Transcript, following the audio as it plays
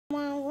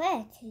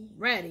Ready.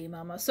 Ready,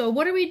 Mama. So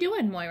what are we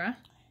doing, Moira?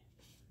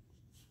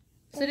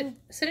 Sit in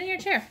your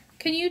chair.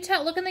 Can you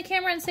look in the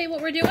camera and say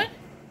what we're doing?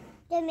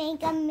 To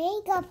make a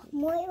makeup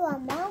Moira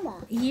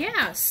Mama.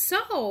 Yeah,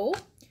 so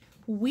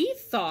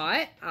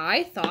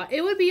I thought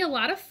it would be a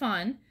lot of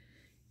fun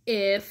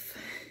if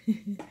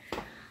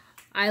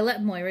I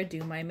let Moira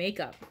do my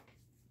makeup.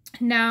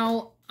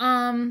 Now,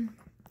 I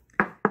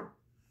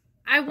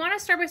want to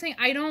start by saying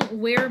I don't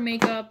wear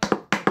makeup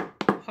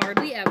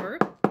hardly ever,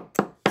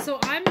 so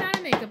I'm not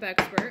a makeup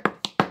expert.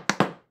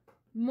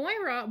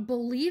 Moira,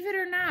 believe it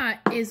or not,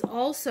 is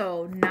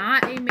also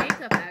not a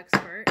makeup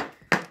expert.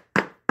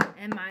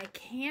 And my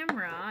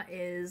camera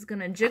is going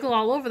to jiggle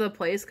all over the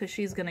place because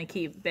she's going to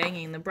keep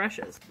banging the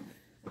brushes.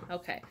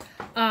 Okay.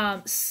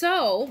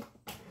 So,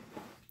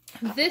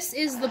 this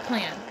is the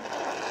plan.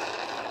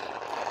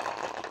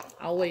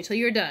 I'll wait till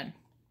you're done.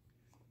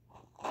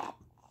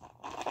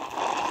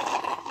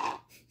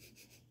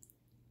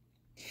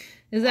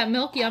 Is that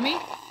milk yummy?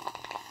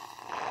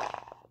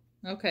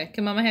 Okay.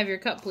 Can Mama have your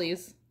cup,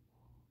 please?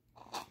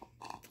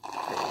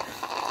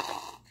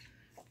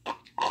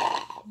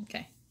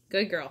 Okay.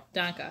 Good girl.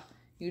 Donka.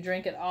 You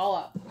drink it all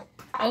up.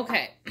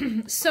 Okay.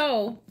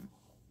 So,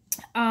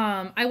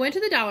 I went to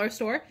the dollar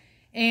store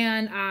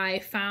and I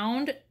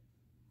found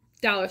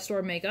dollar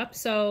store makeup.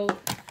 So,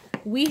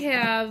 we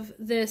have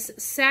this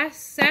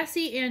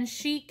Sassy and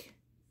Chic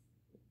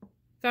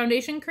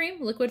foundation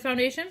cream, liquid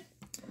foundation.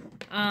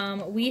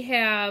 We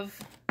have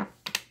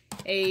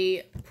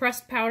a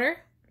pressed powder,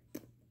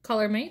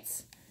 Color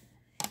Mates.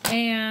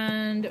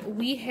 And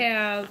we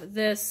have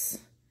this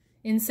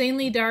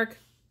insanely dark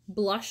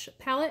blush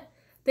palette.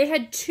 They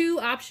had two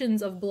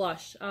options of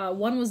blush.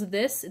 One was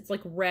this, it's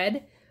like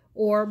red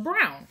or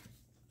brown.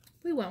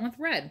 We went with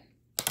red.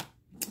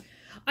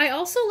 I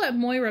also let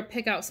Moira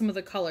pick out some of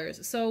the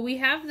colors. So we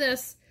have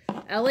this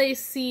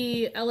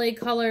LA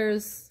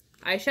Colors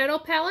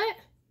eyeshadow palette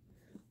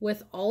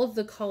with all of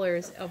the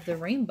colors of the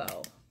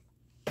rainbow.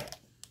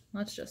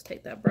 Let's just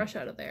take that brush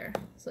out of there.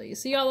 So you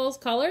see all those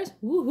colors?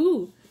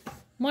 Woohoo!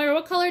 Moira,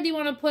 what color do you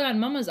want to put on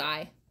Mama's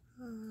eye?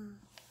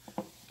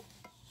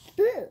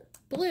 Blue.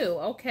 Blue,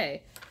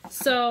 okay.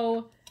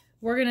 So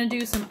we're going to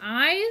do some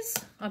eyes,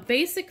 a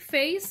basic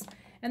face,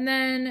 and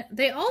then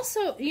they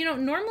also, you know,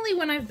 normally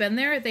when I've been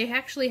there, they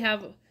actually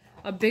have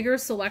a bigger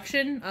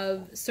selection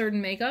of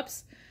certain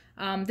makeups.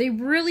 They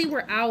really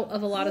were out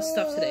of a lot of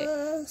stuff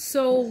today.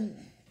 So,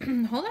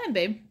 hold on,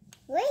 babe.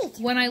 Wait.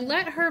 When I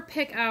let her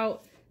pick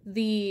out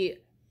the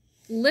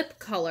lip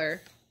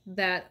color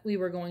that we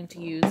were going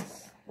to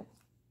use,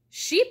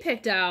 she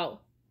picked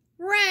out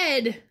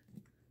red.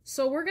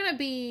 So we're going to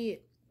be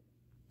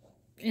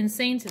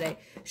insane today.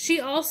 She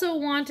also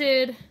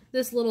wanted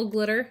this little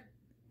glitter.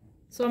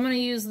 So I'm going to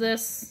use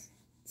this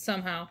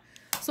somehow.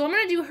 So I'm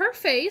going to do her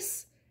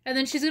face, and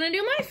then she's going to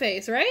do my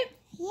face, right?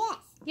 Yes.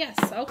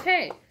 Yes,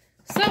 okay.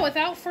 So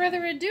without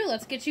further ado,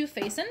 let's get you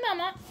facing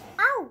Mama.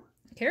 Ow.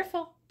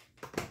 Careful.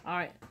 All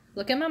right,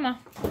 look at Mama.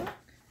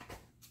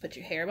 Put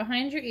your hair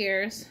behind your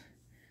ears.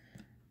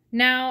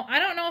 Now, I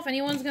don't know if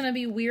anyone's going to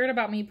be weird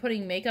about me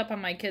putting makeup on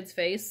my kid's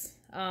face.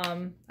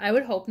 I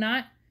would hope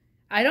not.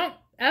 I don't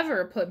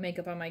ever put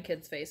makeup on my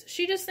kid's face.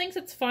 She just thinks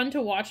it's fun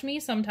to watch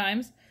me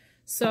sometimes.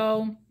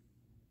 So,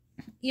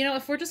 you know,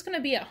 if we're just going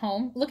to be at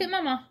home, look at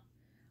Mama.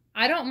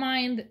 I don't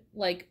mind,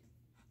 like,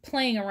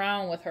 playing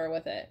around with her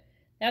with it.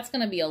 That's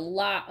going to be a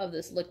lot of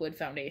this liquid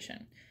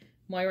foundation.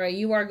 Moira,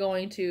 you are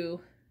going to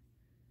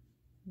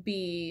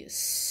be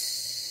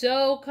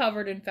so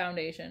covered in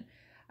foundation.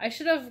 I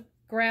should have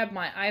grabbed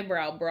my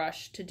eyebrow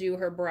brush to do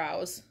her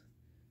brows.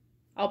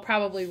 I'll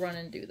probably run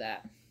and do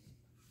that.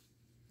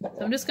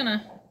 So I'm just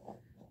gonna...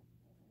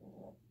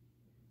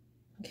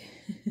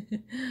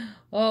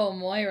 Oh,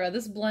 Moira,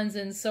 this blends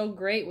in so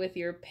great with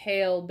your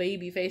pale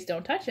baby face.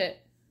 Don't touch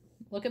it.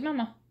 Look at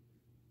Mama.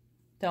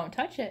 Don't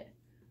touch it.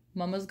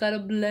 Mama's got to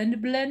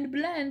blend, blend,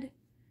 blend. Can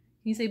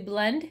you say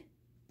blend?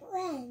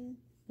 Blend.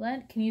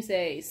 Blend. Can you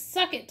say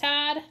suck it,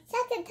 Todd?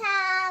 Suck it,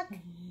 Todd.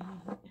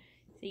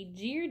 Say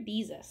dear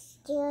Jesus.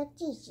 Dear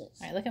Jesus.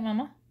 All right, look at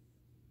Mama.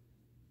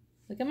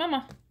 Look at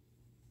Mama.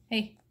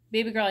 Hey,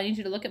 baby girl, I need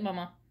you to look at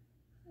Mama.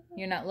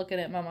 You're not looking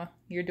at Mama.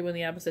 You're doing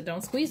the opposite.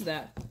 Don't squeeze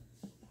that.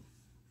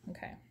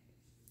 Okay.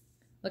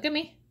 Look at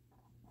me.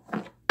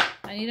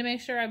 I need to make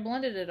sure I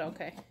blended it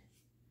okay.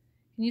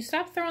 Can you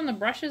stop throwing the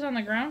brushes on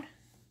the ground?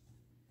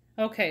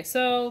 Okay,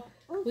 so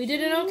we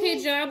did an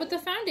okay job with the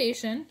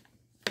foundation.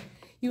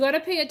 You got to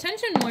pay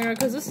attention, Moira,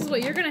 because this is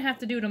what you're going to have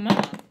to do to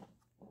Mama.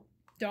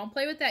 Don't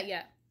play with that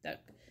yet.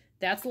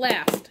 That's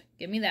last.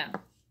 Give me that.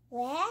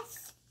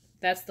 Last?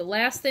 That's the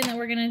last thing that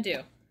we're going to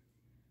do.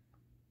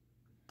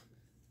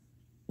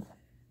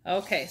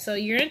 Okay, so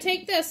you're going to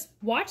take this.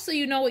 Watch so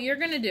you know what you're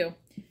going to do.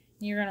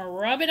 You're going to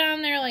rub it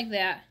on there like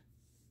that.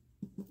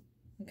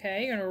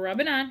 Okay, you're going to rub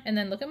it on. And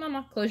then look at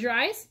Mama. Close your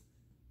eyes.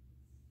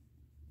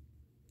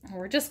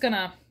 We're just going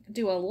to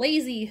do a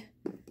lazy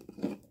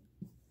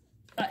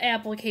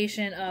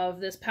application of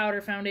this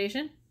powder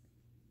foundation.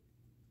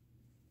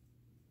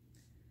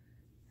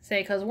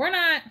 Say, because we're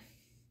not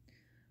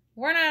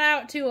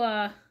out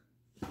to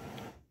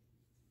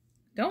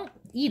Don't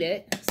eat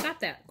it. Stop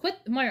that. Quit,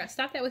 Moira,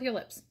 stop that with your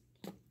lips.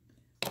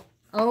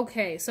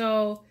 Okay,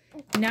 so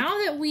now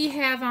that we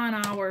have on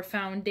our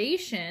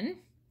foundation,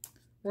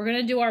 we're going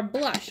to do our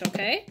blush,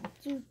 okay?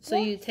 So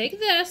you take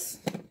this,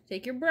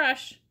 take your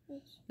brush.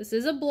 This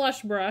is a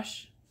blush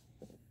brush.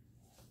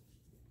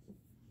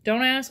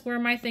 Don't ask where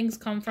my things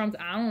come from.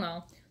 I don't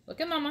know.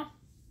 Look at Mama.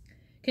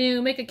 Can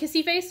you make a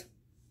kissy face?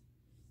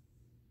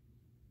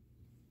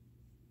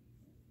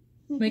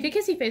 Make a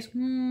kissy face.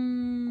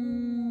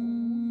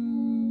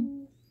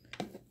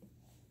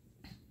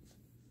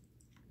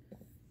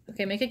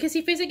 Okay, make a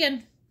kissy face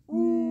again.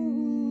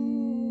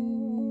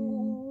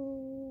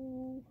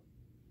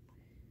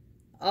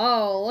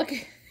 Oh, look.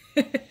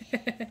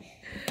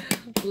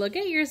 Look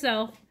at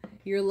yourself.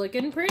 You're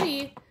looking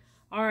pretty.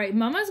 All right,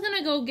 Mama's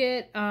gonna go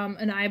get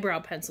an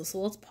eyebrow pencil, so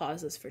let's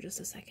pause this for just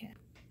a second.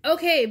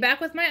 Okay,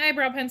 back with my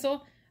eyebrow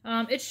pencil.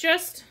 It's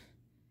just,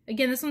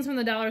 again, this one's from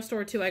the dollar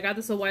store too. I got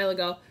this a while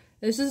ago.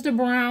 This is the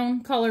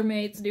brown Color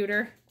Mates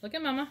Duder. Look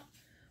at Mama.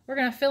 We're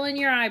gonna fill in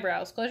your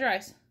eyebrows. Close your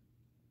eyes.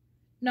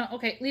 No,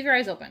 okay, leave your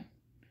eyes open.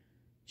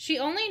 She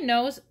only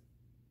knows.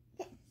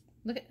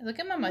 Look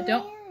at Mama.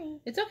 Don't.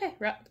 It's okay.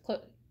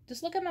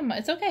 Just look at Mama.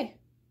 It's okay.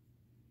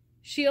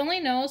 She only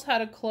knows how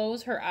to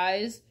close her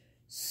eyes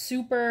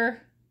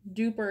super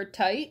duper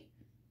tight.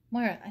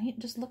 Moira,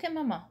 just look at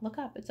Mama. Look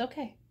up. It's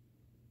okay.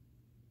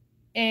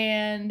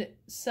 And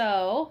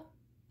so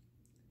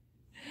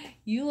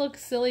you look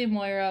silly,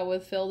 Moira,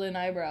 with filled in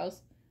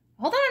eyebrows.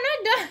 Hold on,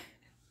 I'm not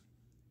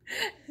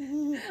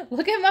done.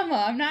 Look at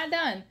Mama. I'm not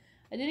done.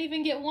 I didn't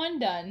even get one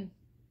done.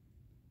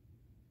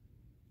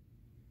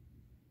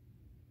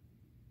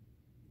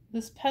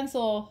 This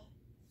pencil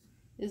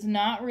is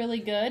not really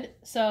good.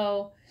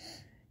 So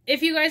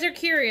if you guys are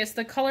curious,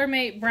 the Color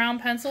Mate brown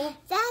pencil,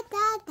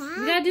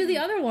 you gotta do the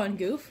other one,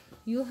 goof.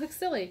 You look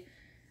silly.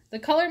 The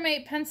Color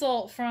Mate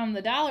pencil from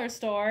the dollar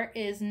store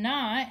is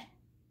not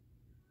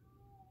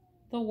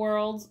the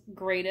world's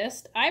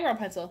greatest eyebrow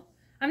pencil.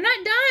 I'm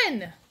not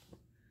done.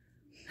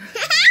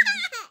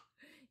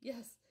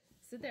 Yes.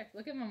 Sit there.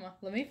 Look at Mama.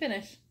 Let me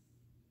finish.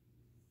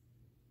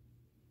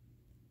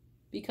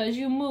 Because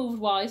you moved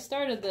while I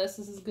started this,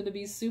 this is going to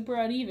be super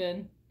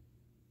uneven.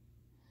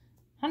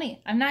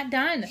 Honey, I'm not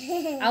done.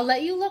 I'll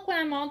let you look when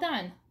I'm all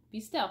done. Be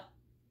still.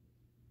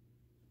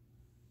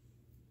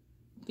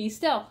 Be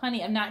still.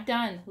 Honey, I'm not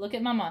done. Look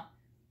at Mama.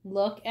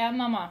 Look at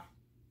Mama.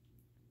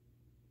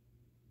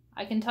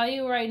 I can tell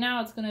you right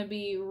now it's going to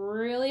be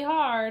really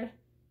hard.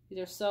 These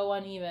are so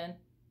uneven.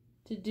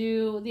 To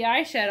do the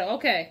eyeshadow.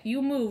 Okay,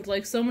 you moved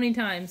like so many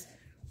times.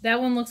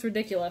 That one looks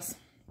ridiculous.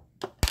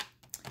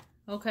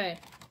 Okay,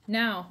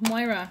 now,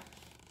 Moira.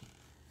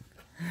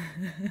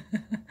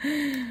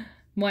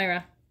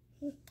 Moira,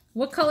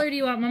 what color do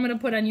you want Mama to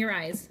put on your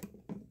eyes?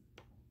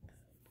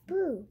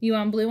 Blue. You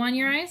want blue on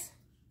your eyes?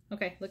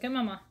 Okay, look at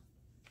Mama.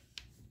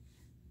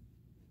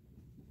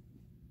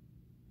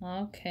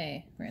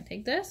 Okay, we're gonna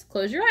take this.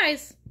 Close your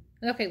eyes.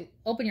 Okay,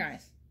 open your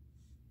eyes.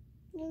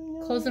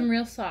 Close them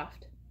real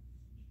soft.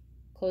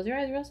 Close your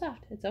eyes real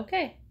soft. It's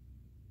okay.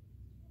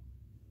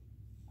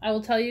 I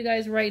will tell you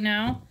guys right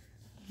now,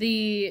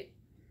 the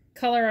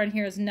color on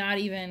here is not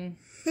even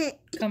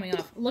coming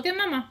off. Look at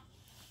Mama.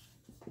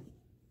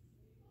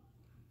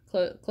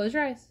 Close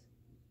your eyes.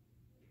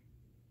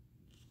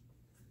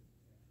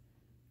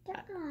 The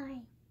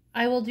eye.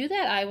 I will do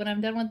that eye when I'm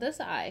done with this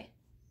eye.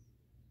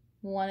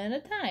 One at a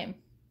time.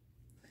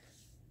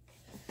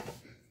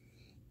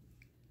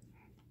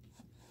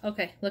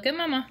 Okay, look at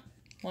Mama.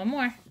 One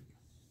more.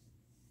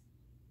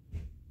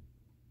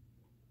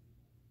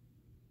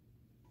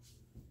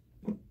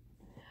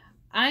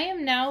 I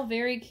am now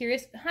very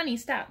curious. Honey,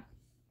 stop.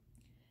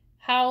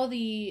 How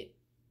the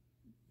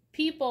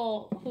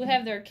people who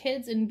have their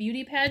kids in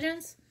beauty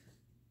pageants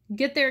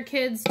get their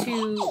kids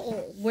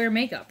to wear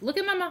makeup. Look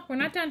at Mama. We're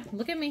not done.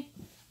 Look at me.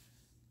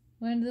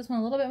 We're going to do this one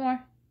a little bit more.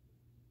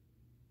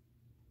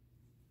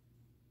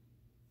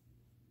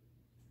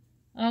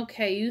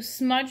 Okay, you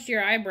smudged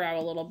your eyebrow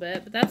a little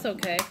bit, but that's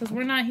okay because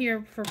we're not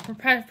here for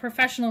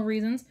professional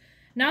reasons.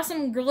 Now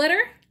some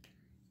glitter.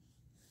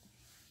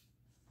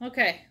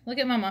 Okay, look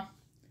at Mama.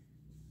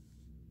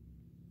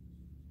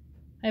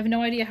 I have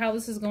no idea how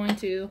this is going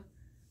to.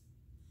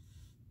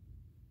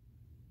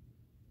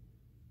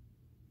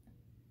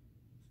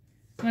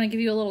 I'm going to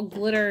give you a little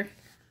glitter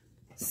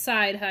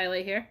side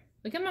highlight here.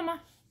 Look at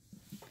Mama.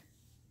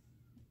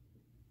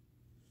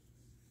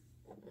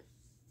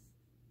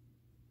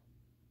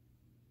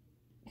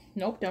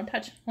 Nope, don't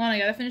touch. Hold on, I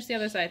gotta finish the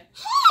other side.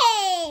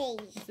 Hey!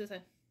 What's this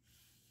side?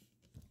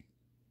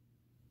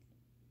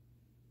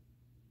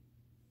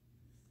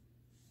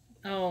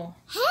 Oh.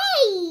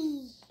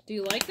 Hey! Do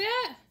you like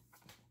that?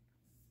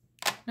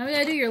 Now we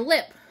gotta do your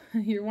lip.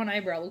 Your one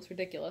eyebrow looks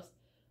ridiculous.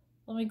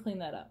 Let me clean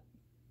that up.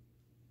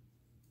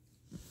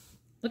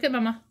 Look at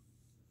Mama.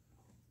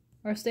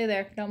 Or stay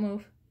there. Don't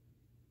move.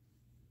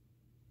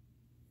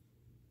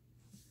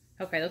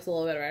 Okay, that's a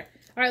little bit better.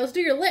 Alright, let's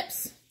do your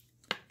lips.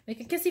 Make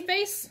a kissy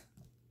face.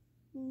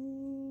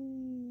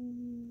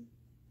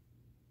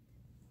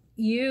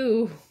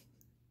 You.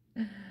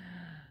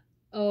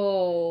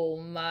 Oh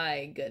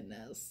my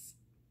goodness.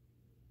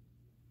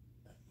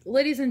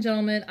 Ladies and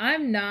gentlemen,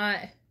 I'm not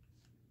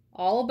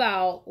all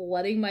about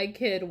letting my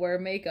kid wear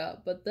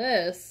makeup, but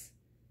this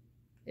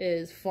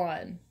is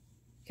fun.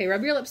 Okay,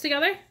 rub your lips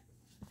together.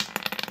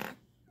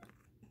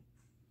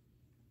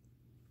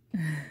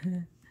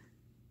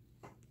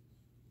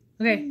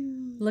 Okay,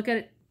 look at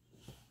it.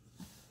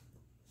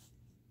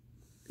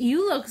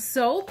 You look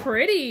so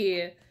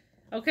pretty.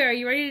 Okay, are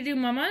you ready to do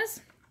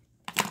Mama's?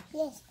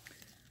 Yes.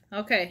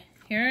 Okay,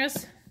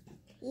 here's...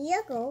 Here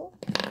you go.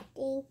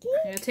 Thank you.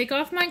 I'm gonna take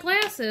off my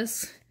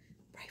glasses.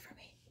 Pray for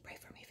me,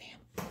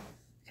 fam.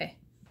 Okay,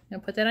 I'm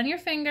gonna put that on your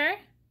finger.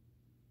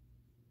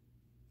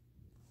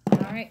 All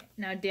right,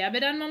 now dab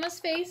it on Mama's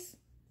face,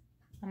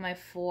 on my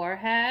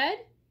forehead,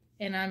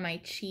 and on my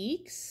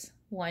cheeks.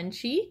 One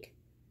cheek,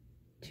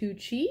 two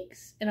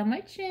cheeks, and on my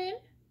chin.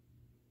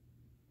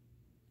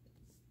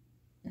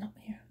 No,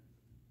 here.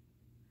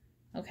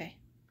 Okay.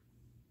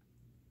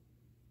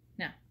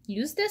 Now,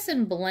 use this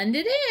and blend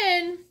it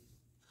in.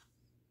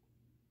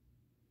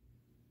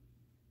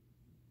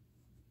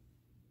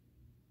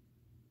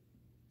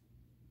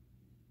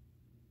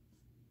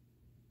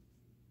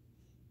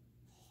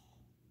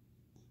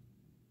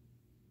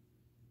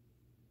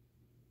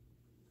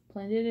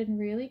 Blend it in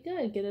really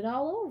good. Get it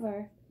all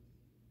over.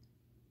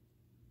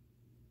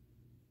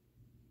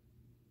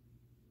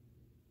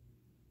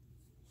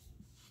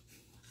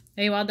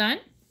 Are you all done?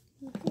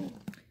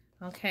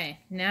 Okay,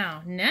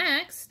 now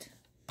next,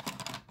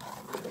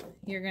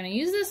 you're gonna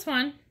use this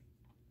one.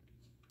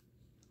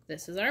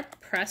 This is our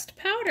pressed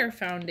powder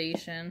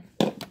foundation.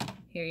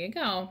 Here you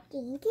go.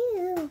 Thank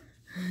you.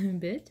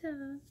 Bitte.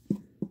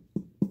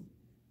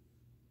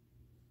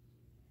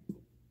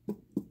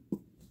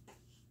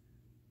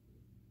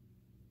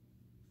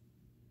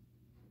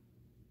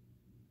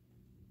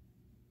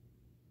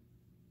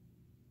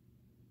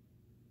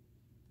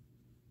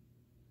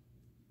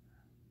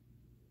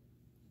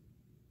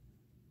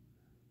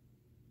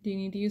 Do you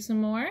need to use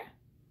some more?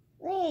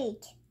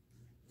 Wait.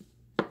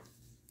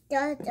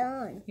 That's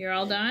done. You're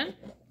all done?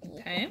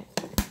 Okay.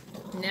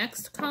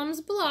 Next comes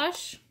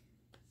blush.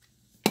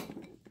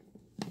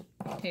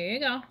 Here you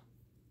go.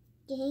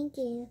 Thank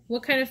you.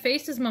 What kind of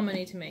face does Mama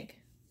need to make?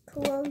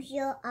 Close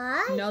your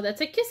eyes. No,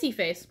 that's a kissy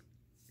face.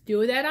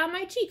 Do that on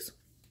my cheeks.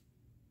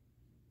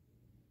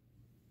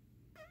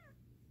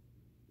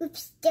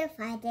 Oops, still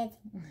I did.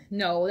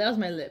 No, that was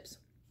my lips.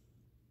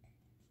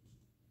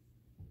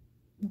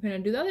 We're gonna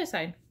do the other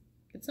side.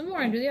 Get some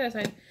more and do the other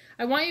side.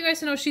 I want you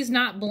guys to know she's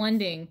not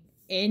blending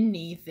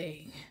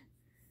anything.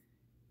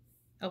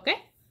 Okay,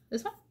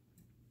 this one.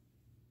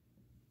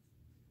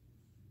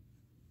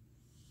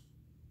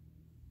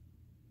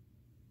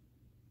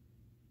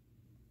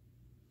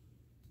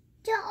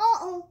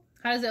 Uh-oh.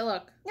 How does it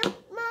look? No,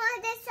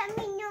 Mama, there's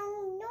something in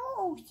your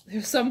nose.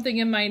 There's something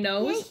in my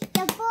nose. Yes,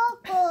 the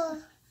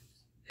bubble.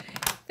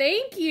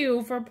 Thank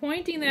you for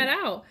pointing that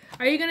out.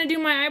 Are you gonna do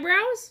my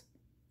eyebrows?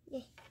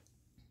 Yes.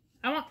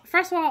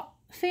 First of all,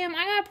 fam,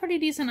 I got pretty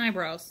decent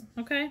eyebrows,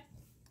 okay?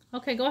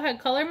 Okay, go ahead,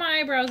 color my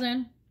eyebrows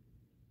in.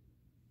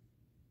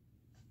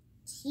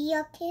 See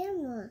your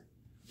camera.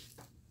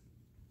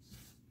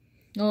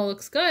 Oh,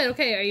 looks good.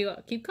 Okay,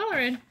 keep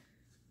coloring.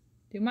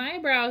 Do my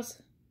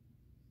eyebrows.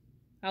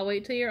 I'll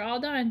wait till you're all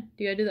done.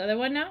 Do you gotta do the other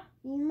one now?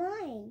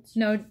 Mine.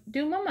 No,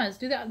 do Mama's.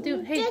 Do that.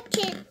 Hey,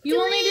 can't you do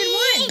only did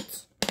one.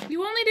 it.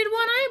 You only did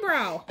one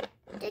eyebrow.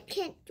 They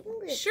can't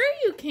do it. Sure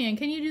you can.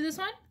 Can you do this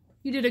one?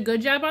 You did a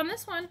good job on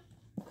this one.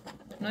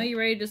 Now you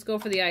ready to just go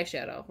for the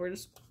eyeshadow. We're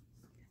just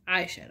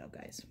eyeshadow,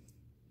 guys.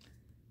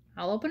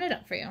 I'll open it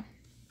up for you.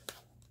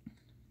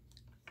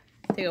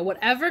 Take it,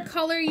 whatever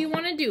color you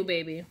want to do,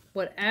 baby.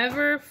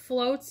 Whatever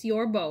floats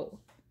your boat.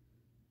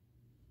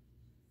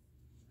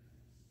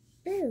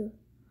 Ooh.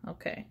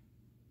 Okay.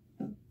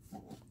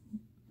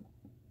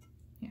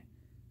 Here.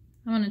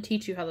 I'm going to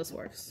teach you how this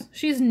works.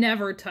 She's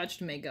never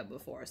touched makeup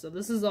before, so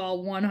this is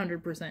all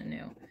 100% new.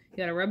 You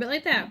got to rub it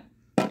like that,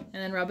 and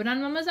then rub it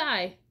on Mama's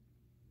eye.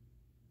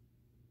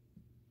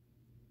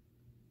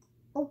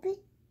 Open.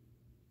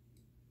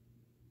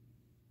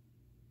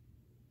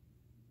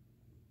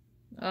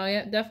 Oh,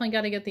 yeah, definitely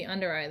got to get the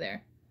under eye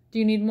there. Do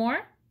you need more?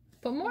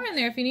 Put more in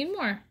there if you need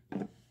more.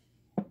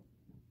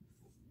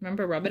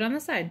 Remember, rub it on the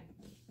side.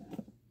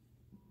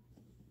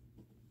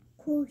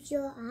 Close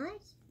your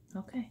eyes.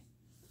 Okay.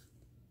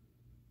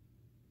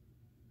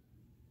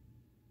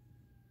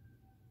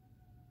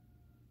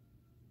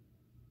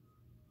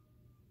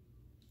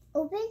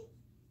 Open.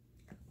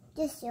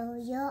 Just show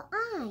your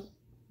eye.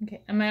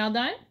 Okay, am I all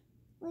done?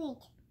 Wait.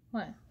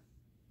 What?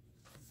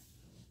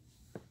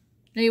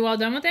 Are you all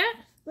done with that?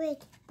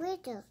 Wait.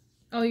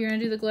 Oh, you're going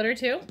to do the glitter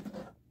too?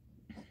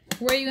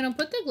 Where are you going to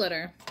put the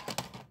glitter?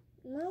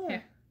 Mama.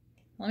 Here.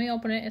 Let me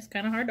open it. It's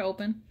kind of hard to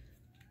open.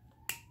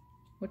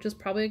 Which is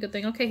probably a good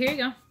thing. Okay, here you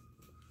go.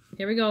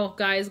 Here we go,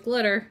 guys.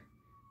 Glitter.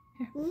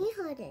 Here. Let me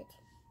hold it.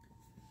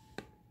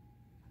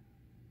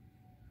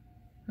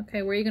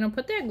 Okay, where are you going to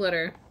put that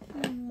glitter?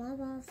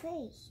 Mama's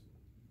face.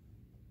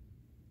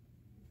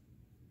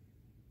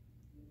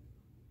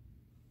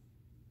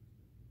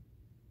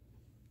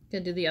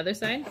 Gonna do the other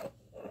side.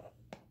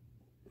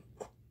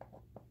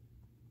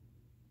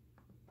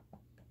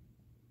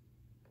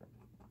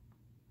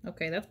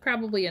 Okay, that's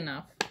probably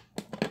enough.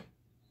 Oh,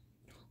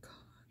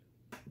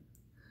 God.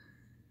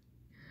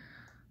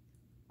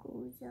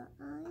 Close your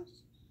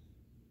eyes.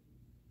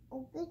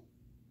 Open.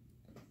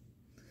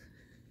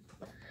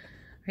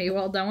 Are you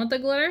all done with the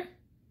glitter?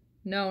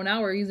 No, now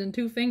we're using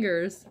 2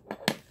 fingers.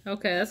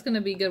 Okay, that's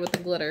gonna be good with the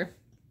glitter.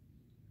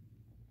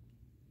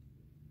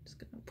 Just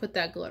gonna put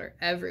that glitter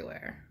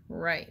everywhere.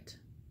 Right.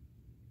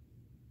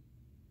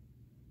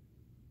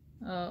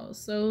 Oh,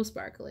 so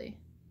sparkly.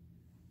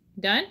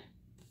 Done?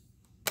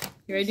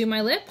 You ready to do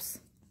my lips?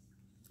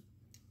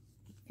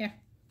 Here.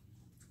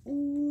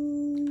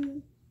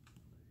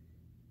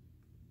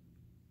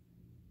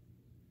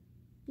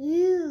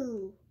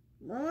 You,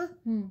 Mama.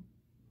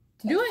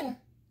 Do it.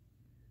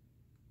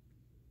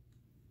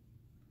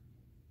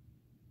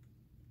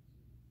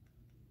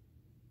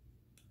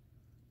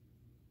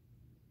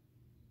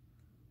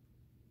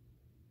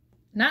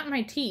 Not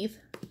my teeth.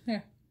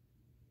 Here.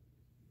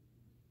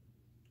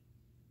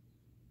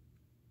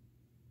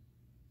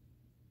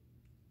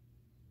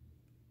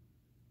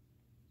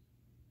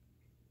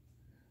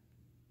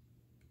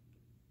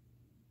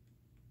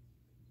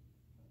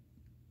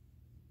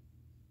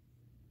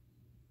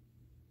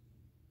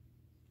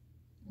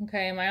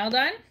 Okay, am I all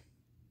done?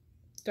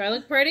 Do I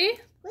look pretty?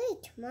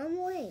 Wait, Mom,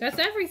 wait. That's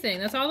everything.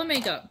 That's all the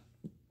makeup.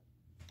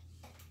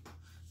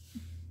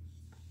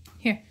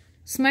 Here,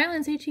 smile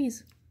and say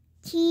cheese.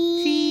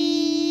 Cheese.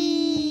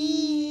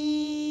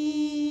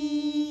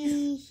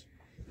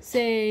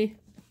 Say,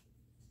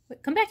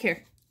 wait, come back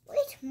here.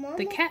 Wait, Mama.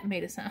 The cat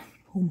made a sound.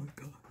 Oh my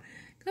God.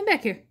 Come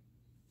back here.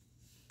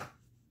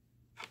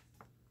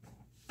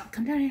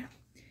 Come down here.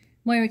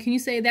 Moira, can you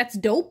say that's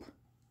dope?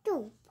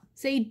 Dope.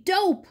 Say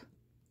dope.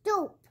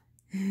 Dope.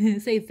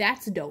 Say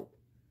that's dope.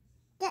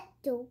 That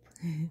dope.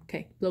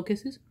 Okay, blow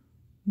kisses.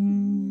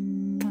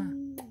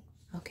 Mwah.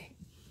 Okay.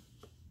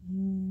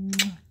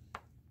 Mwah.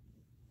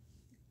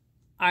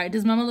 All right,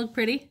 does Mama look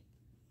pretty?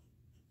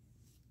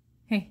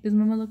 Hey, does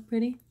Mama look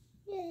pretty?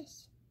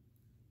 Yes.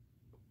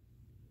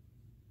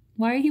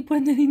 Why are you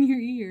putting that in your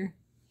ear?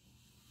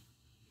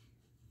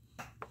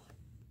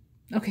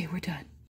 Okay, we're done.